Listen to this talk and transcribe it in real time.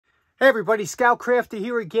Hey everybody, Scout Crafter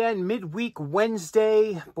here again, midweek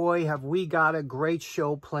Wednesday. Boy, have we got a great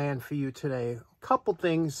show planned for you today. A couple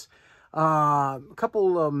things,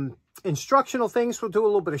 instructional things. We'll do a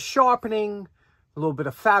little bit of sharpening, a little bit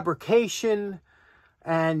of fabrication,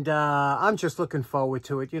 and I'm just looking forward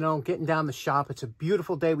to it. You know, getting down the shop. It's a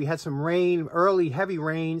beautiful day. We had some rain, early heavy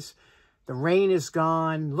rains. The rain is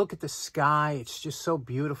gone. Look at the sky. It's just so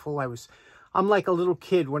beautiful. I'm like a little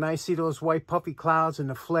kid when I see those white puffy clouds and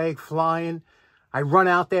the flag flying. I run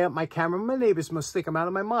out there with my camera. My neighbors must think I'm out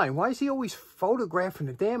of my mind. Why is he always photographing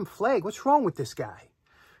the damn flag? What's wrong with this guy?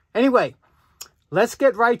 Anyway, let's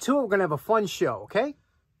get right to it. We're going to have a fun show, okay?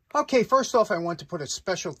 Okay, first off, I want to put a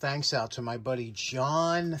special thanks out to my buddy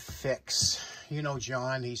John Fix. You know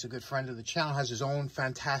John, he's a good friend of the channel, has his own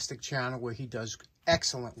fantastic channel where he does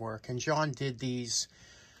excellent work. And John did these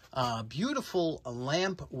beautiful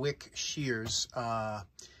lamp wick shears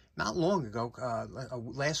not long ago,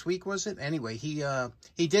 last week was it? Anyway, he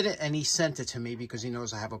did it and he sent it to me because he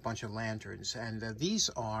knows I have a bunch of lanterns, and these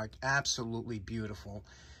are absolutely beautiful.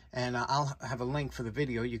 And I'll have a link for the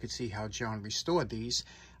video. You can see how John restored these.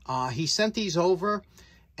 He sent these over,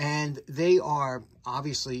 and they are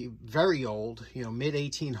obviously very old, you know,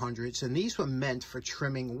 mid-1800s, and these were meant for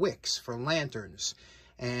trimming wicks for lanterns.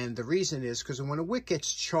 And the reason is because when a wick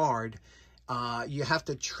gets charred, you have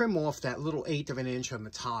to trim off that little 1/8 of an inch on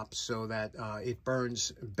the top so that it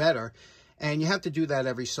burns better. And you have to do that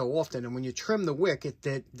every so often. And when you trim the wick,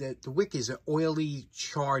 the wick is an oily,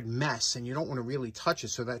 charred mess, and you don't want to really touch it.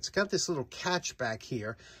 So that's got this little catch back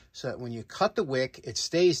here, so that when you cut the wick, it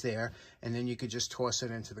stays there, and then you could just toss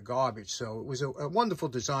it into the garbage. So it was a wonderful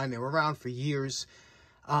design. They were around for years.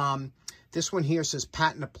 This one here says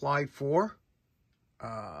patent applied for.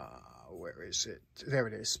 Where is it? There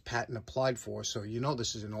it is, patent applied for. So you know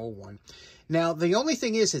this is an old one. Now the only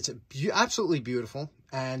thing is, it's absolutely beautiful,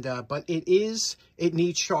 and but it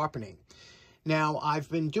needs sharpening. Now I've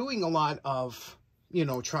been doing a lot of, you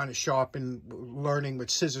know, trying to sharpen, learning with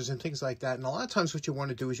scissors and things like that. And a lot of times what you want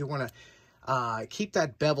to do is you want to keep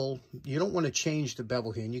that bevel. You don't want to change the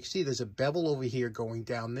bevel here. And you can see there's a bevel over here going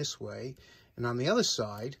down this way, and on the other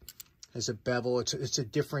side there's a bevel. It's a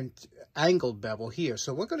different angled bevel here.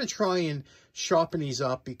 So we're going to try and sharpen these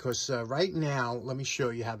up because right now, let me show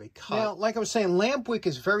you how they cut. Now, like I was saying, lamp wick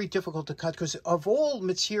is very difficult to cut because of all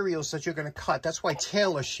materials that you're going to cut. That's why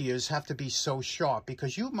tailor shears have to be so sharp,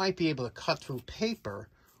 because you might be able to cut through paper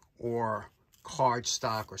or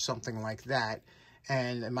cardstock or something like that,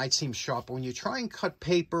 and it might seem sharp. But when you try and cut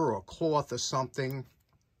paper or cloth or something,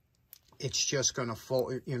 it's just going to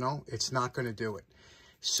fall, you know, it's not going to do it.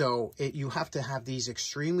 So you have to have these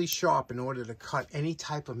extremely sharp in order to cut any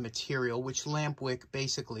type of material, which lamp wick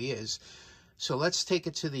basically is. So let's take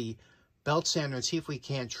it to the belt sander and see if we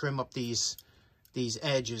can't trim up these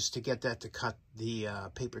edges to get that to cut the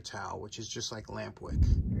paper towel, which is just like lamp wick.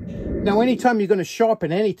 Now, anytime you're going to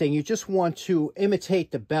sharpen anything, you just want to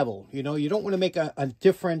imitate the bevel. You know, you don't want to make a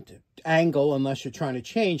different angle unless you're trying to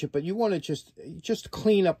change it, but you want to just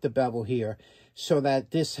clean up the bevel here so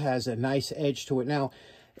that this has a nice edge to it. Now,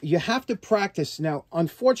 you have to practice. Now,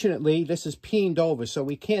 unfortunately, this is peened over, so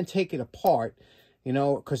we can't take it apart, you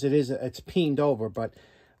know, because it's peened over. But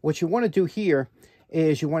what you want to do here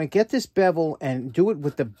is you want to get this bevel and do it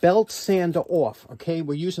with the belt sander off, okay?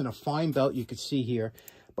 We're using a fine belt, you can see here.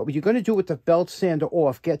 But what you're going to do with the belt sander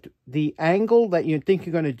off, get the angle that you think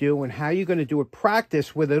you're going to do and how you're going to do it.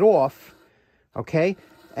 Practice with it off, okay?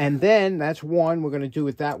 And then that's one. We're going to do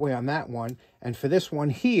it that way on that one. And for this one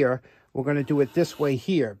here, we're going to do it this way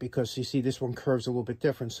here, because you see this one curves a little bit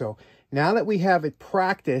different. So now that we have it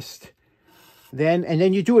practiced,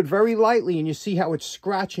 then you do it very lightly, and you see how it's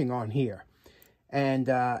scratching on here. And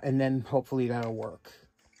then hopefully that'll work.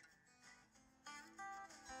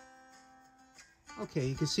 Okay,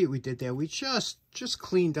 you can see what we did there. We just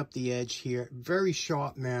cleaned up the edge here. Very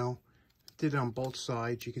sharp now. Did it on both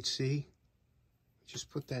sides, you can see.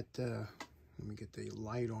 Just put that, let me get the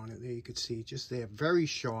light on it. There you can see, just there, very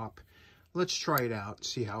sharp. Let's try it out,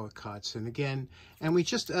 see how it cuts. And again, and we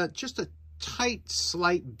just a tight,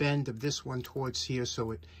 slight bend of this one towards here,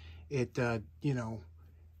 so it you know,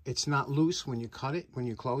 it's not loose when you cut it, when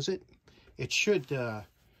you close it. It should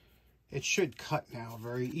cut now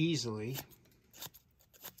very easily.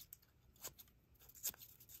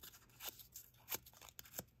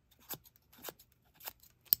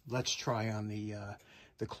 Let's try on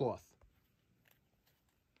the cloth.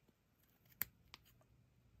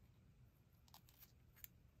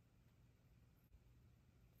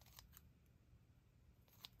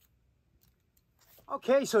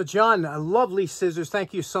 Okay, so John, lovely scissors.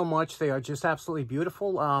 Thank you so much. They are just absolutely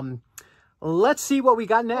beautiful. let's see what we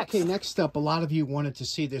got next. Okay, next up, a lot of you wanted to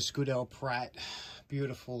see this Goodell Pratt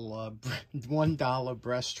beautiful $1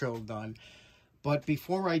 breast drill done. But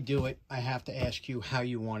before I do it, I have to ask you how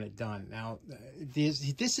you want it done. Now,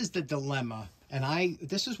 this is the dilemma, and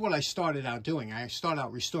this is what I started out doing. I started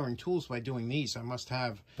out restoring tools by doing these. I must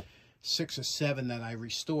have 6 or 7 that I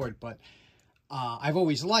restored, but I've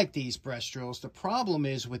always liked these breast drills. The problem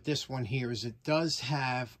is with this one here is it does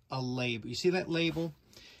have a label. You see that label?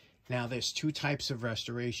 Now, there's 2 types of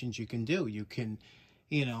restorations you can do. You can,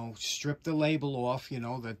 you know, strip the label off, you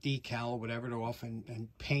know, the decal or whatever it off and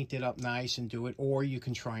paint it up nice and do it, or you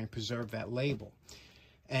can try and preserve that label.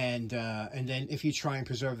 And then if you try and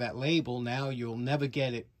preserve that label, now you'll never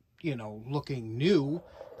get it, you know, looking new.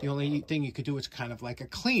 The only thing you could do is kind of like a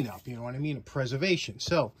cleanup, you know what I mean, a preservation.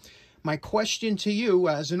 So my question to you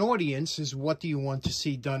as an audience is, what do you want to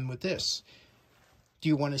see done with this? Do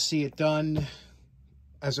you want to see it done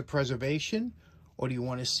as a preservation, or do you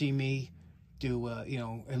want to see me do, you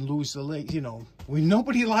know, and lose the leg? You know,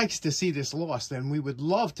 nobody likes to see this lost, and we would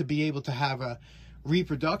love to be able to have a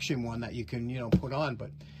reproduction one that you can, you know, put on.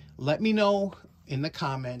 But let me know in the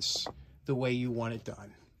comments the way you want it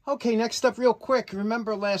done. Okay, next up real quick.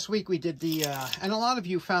 Remember last week we did the, and a lot of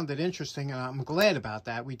you found it interesting, and I'm glad about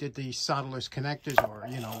that. We did the solderless connectors, or,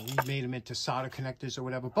 you know, we made them into solder connectors or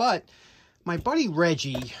whatever. But my buddy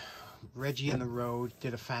Reggie in the road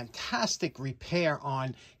did a fantastic repair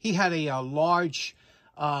on, he had a large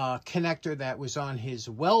connector that was on his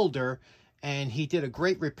welder, and he did a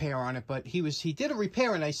great repair on it. But he did a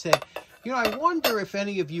repair, and I said, you know, I wonder if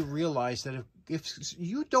any of you realize that if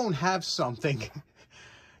you don't have something,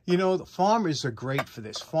 you know, the farmers are great for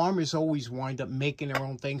this. Farmers always wind up making their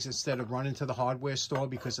own things instead of running to the hardware store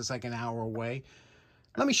because it's like an hour away.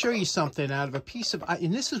 Let me show you something out of a piece of,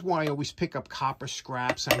 and this is why I always pick up copper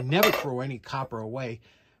scraps. I never throw any copper away.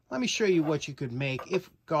 Let me show you what you could make if,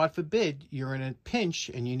 God forbid, you're in a pinch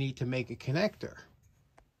and you need to make a connector.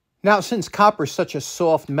 Now, since copper is such a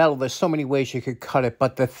soft metal, there's so many ways you could cut it,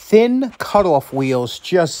 but the thin cutoff wheels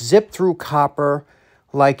just zip through copper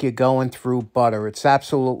like you're going through butter. It's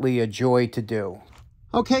absolutely a joy to do.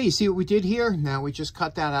 Okay, you see what we did here? Now we just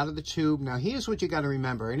cut that out of the tube. Now here's what you got to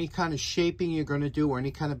remember. Any kind of shaping you're going to do, or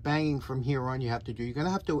any kind of banging from here on you have to do, you're going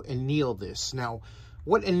to have to anneal this. Now,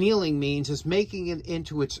 what annealing means is making it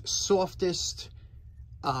into its softest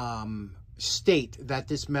state that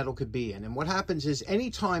this metal could be in. And what happens is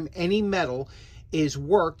anytime any metal is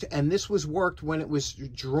worked, and this was worked when it was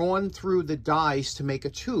drawn through the dies to make a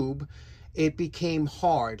tube, it became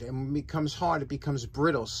hard, and when it becomes hard, it becomes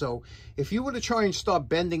brittle. So if you were to try and start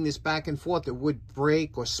bending this back and forth, it would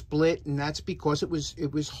break or split, and that's because it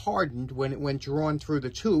was hardened when it went drawn through the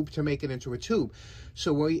tube to make it into a tube.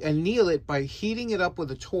 So we anneal it by heating it up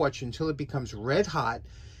with a torch until it becomes red hot,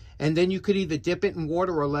 and then you could either dip it in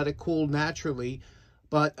water or let it cool naturally.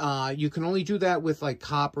 But you can only do that with like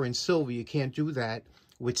copper and silver. You can't do that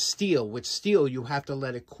with steel. With steel, you have to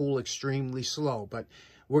let it cool extremely slow. But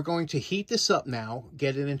we're going to heat this up now,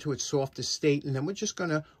 get it into its softest state, and then we're just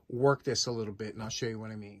going to work this a little bit, and I'll show you what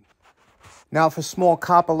I mean. Now, for small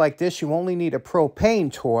copper like this, you only need a propane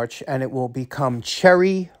torch, and it will become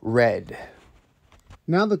cherry red.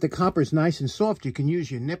 Now that the copper is nice and soft, you can use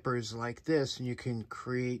your nippers like this, and you can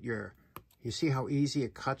create your, you see how easy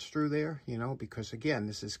it cuts through there, you know, because again,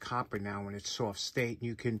 this is copper now in its soft state.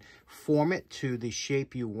 You can form it to the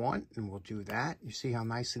shape you want, and we'll do that. You see how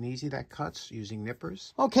nice and easy that cuts using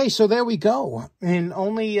nippers? Okay, so there we go. In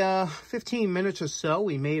only 15 minutes or so,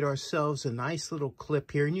 we made ourselves a nice little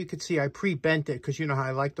clip here, and you can see I pre-bent it because you know how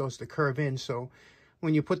I like those to curve in. So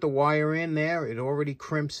when you put the wire in there, it already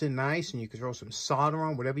crimps in nice, and you can throw some solder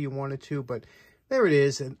on, whatever you wanted to, but there it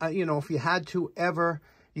is. And you know, if you had to ever,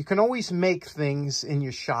 you can always make things in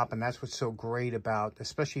your shop, and that's what's so great about,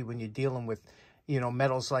 especially when you're dealing with, you know,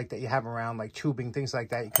 metals like that you have around, like tubing, things like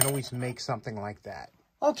that. You can always make something like that.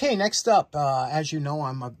 Okay, next up, as you know,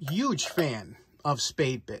 I'm a huge fan of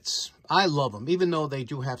spade bits. I love them, even though they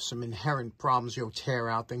do have some inherent problems, you'll tear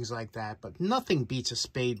out, things like that. But nothing beats a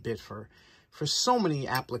spade bit for so many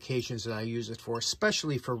applications that I use it for,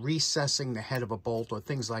 especially for recessing the head of a bolt or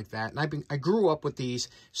things like that. And I grew up with these,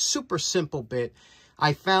 super simple bit.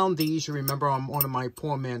 I found these, you remember, on one of my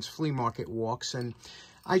poor man's flea market walks, and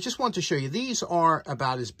I just want to show you, these are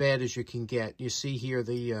about as bad as you can get. You see here,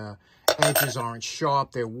 the edges aren't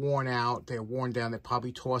sharp, they're worn out, they're worn down, they're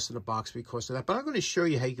probably tossed in a box because of that, but I'm going to show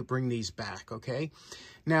you how you can bring these back, okay?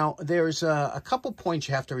 Now, there's a couple points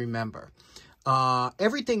you have to remember.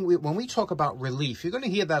 When we talk about relief, you're going to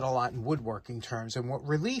hear that a lot in woodworking terms, and what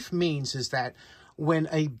relief means is that when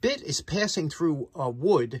a bit is passing through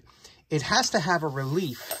wood, it has to have a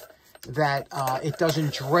relief that it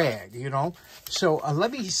doesn't drag, you know. So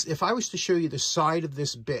let me, if I was to show you the side of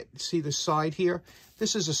this bit, see the side here?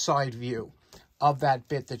 This is a side view of that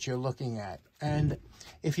bit that you're looking at. And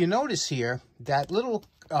if you notice here, that little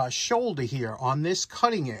shoulder here on this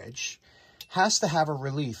cutting edge has to have a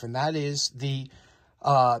relief, and that is the,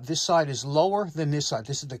 this side is lower than this side.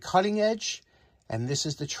 This is the cutting edge, and this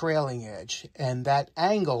is the trailing edge, and that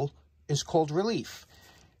angle is called relief.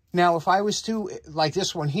 Now, if I was to, like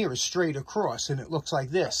this one here is straight across, and it looks like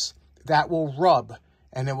this, that will rub,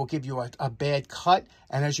 and it will give you a bad cut,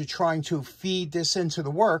 and as you're trying to feed this into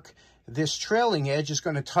the work, this trailing edge is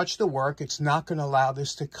going to touch the work. It's not going to allow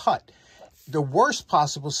this to cut. The worst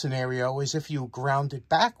possible scenario is if you ground it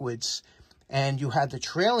backwards, and you had the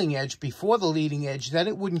trailing edge before the leading edge, then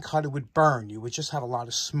it wouldn't cut, it would burn. You would just have a lot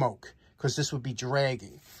of smoke, because this would be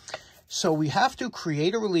dragging. So we have to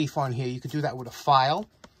create a relief on here. You could do that with a file.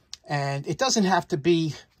 And it doesn't have to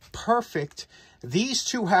be perfect. These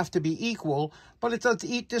two have to be equal, but it does,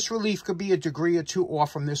 this relief could be a degree or two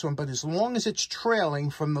off from this one, but as long as it's trailing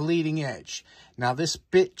from the leading edge. Now this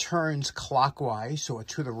bit turns clockwise, or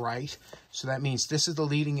to the right, so that means this is the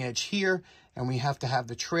leading edge here, and we have to have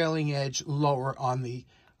the trailing edge lower on the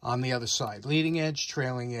other side. Leading edge,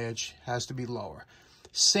 trailing edge has to be lower.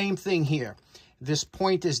 Same thing here. This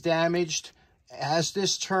point is damaged. As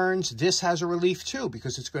this turns, this has a relief too,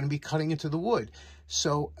 because it's going to be cutting into the wood.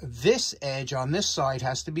 So this edge on this side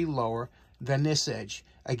has to be lower than this edge.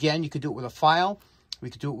 Again, you could do it with a file. We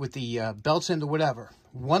could do it with the belts end or whatever.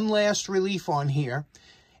 One last relief on here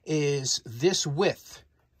is this width.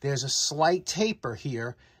 There's a slight taper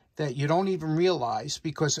here that you don't even realize,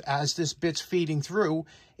 because as this bit's feeding through,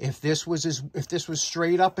 if this was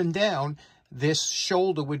straight up and down, this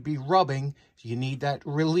shoulder would be rubbing. You need that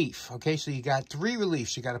relief, okay? So you got three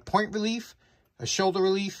reliefs. You got a point relief, a shoulder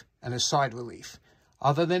relief, and a side relief.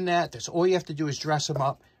 Other than that, that's all you have to do is dress them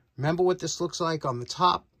up. Remember what this looks like on the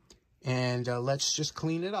top, and let's just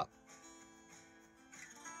clean it up.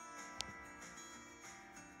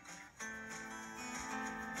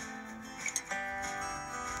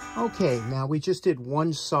 Okay, now we just did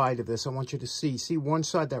one side of this. I want you to see one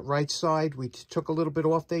side, that right side, we took a little bit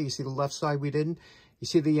off there. You see the left side we didn't. You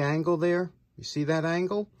see the angle there? You see that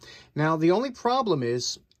angle? Now, the only problem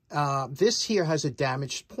is this here has a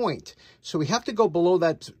damaged point. So we have to go below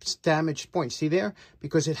that damaged point. See there?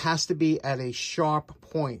 Because it has to be at a sharp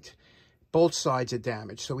point. Both sides are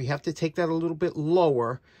damaged. So we have to take that a little bit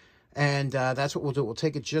lower. And that's what we'll do. We'll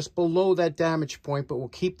take it just below that damage point, but we'll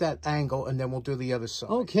keep that angle, and then we'll do the other side.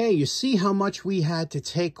 Okay, you see how much we had to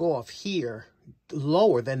take off here,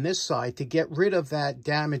 lower than this side, to get rid of that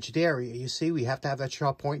damaged area. You see, we have to have that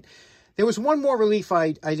sharp point. There was one more relief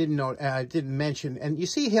I didn't mention, and you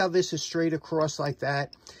see how this is straight across like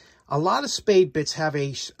that? A lot of spade bits have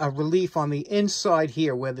a relief on the inside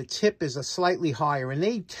here where the tip is a slightly higher, and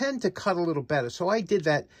they tend to cut a little better. So I did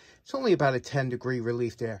that. It's only about a 10-degree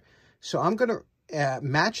relief there. So I'm going to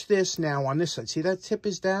match this now on this side. See that tip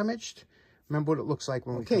is damaged? Remember what it looks like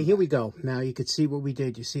when we... Okay, here we go. Now you can see what we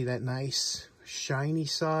did. You see that nice shiny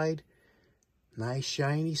side? Nice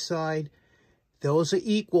shiny side. Those are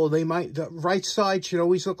equal. They might... The right side should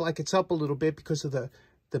always look like it's up a little bit because of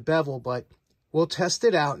the bevel, but we'll test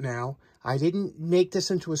it out now. I didn't make this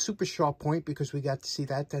into a super sharp point because we got to see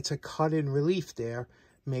that. That's a cut-in relief there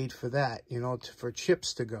made for that, you know, for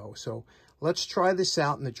chips to go. So let's try this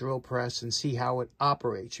out in the drill press and see how it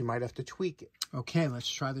operates. You might have to tweak it. Okay, let's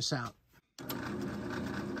try this out.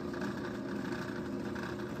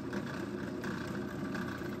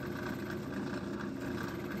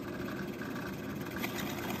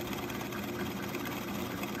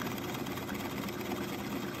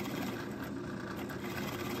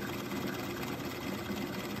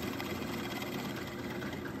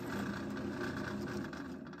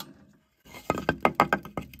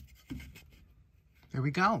 There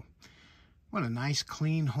we go. What a nice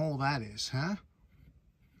clean hole that is, huh?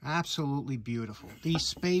 Absolutely beautiful. These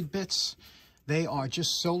spade bits, they are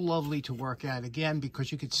just so lovely to work at, again,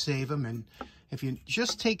 because you could save them. And if you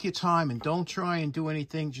just take your time and don't try and do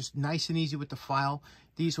anything, just nice and easy with the file,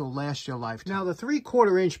 these will last your lifetime. Now, the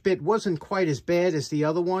 3/4 inch bit wasn't quite as bad as the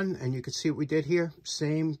other one, and you can see what we did here.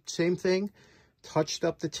 Same thing. Touched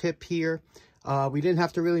up the tip here. We didn't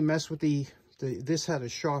have to really mess with this had a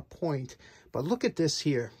sharp point. But look at this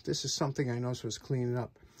here. This is something I noticed was cleaning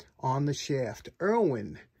up on the shaft.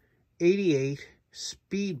 Irwin 88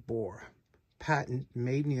 speed bore. Patent,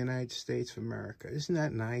 made in the United States of America. Isn't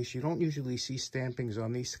that nice? You don't usually see stampings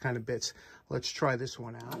on these kind of bits. Let's try this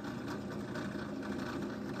one out.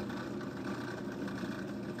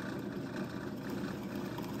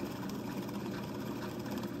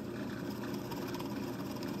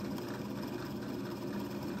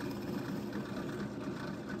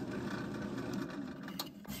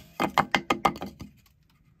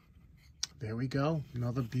 we go.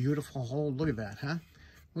 Another beautiful hole. Look at that, huh?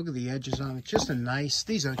 Look at the edges on it. Just a nice,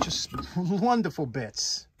 these are just wonderful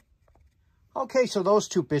bits. Okay, so those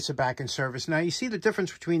two bits are back in service. Now, you see the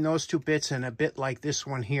difference between those two bits and a bit like this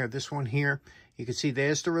one here. This one here, you can see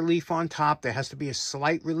there's the relief on top. There has to be a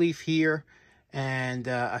slight relief here and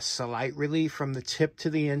a slight relief from the tip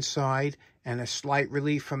to the inside and a slight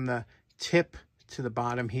relief from the tip to the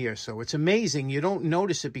bottom here. So it's amazing. You don't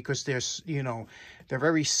notice it because they're, you know, they're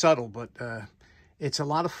very subtle, but it's a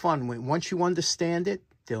lot of fun. Once you understand it,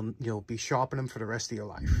 you'll be sharpening them for the rest of your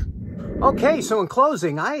life. Okay, so in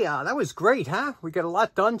closing, that was great, huh? We got a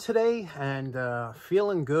lot done today and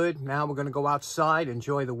feeling good. Now we're going to go outside,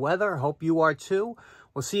 enjoy the weather. Hope you are too.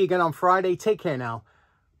 We'll see you again on Friday. Take care now.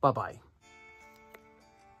 Bye-bye.